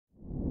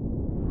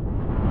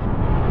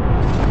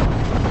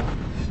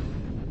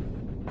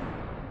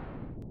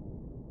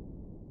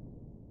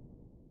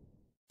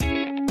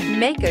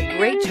Make a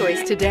great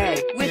choice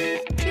today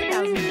with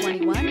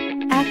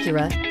 2021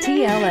 Acura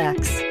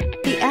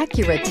TLX. The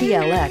Acura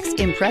TLX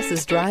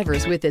impresses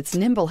drivers with its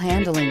nimble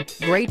handling,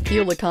 great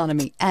fuel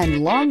economy,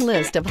 and long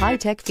list of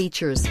high-tech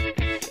features.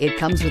 It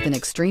comes with an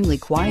extremely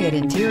quiet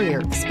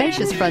interior,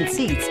 spacious front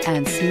seats,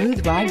 and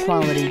smooth ride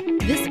quality.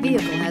 This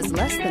vehicle has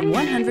less than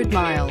 100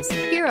 miles.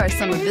 Here are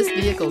some of this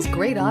vehicle's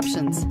great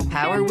options: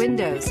 power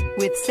windows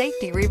with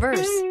safety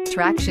reverse,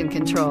 traction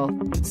control,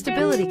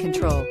 stability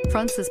control,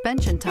 front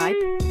suspension type,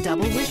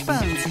 double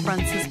wishbones,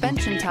 front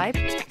suspension type,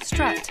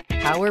 strut,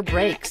 power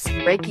brakes,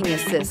 braking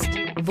assist,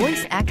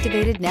 voice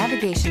activated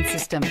navigation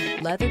system,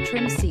 leather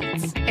trim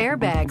seats,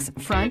 airbags,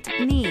 front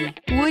knee.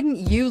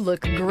 Wouldn't you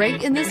look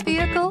great in this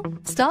vehicle?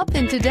 Stop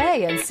in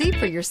today and see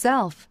for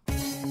yourself.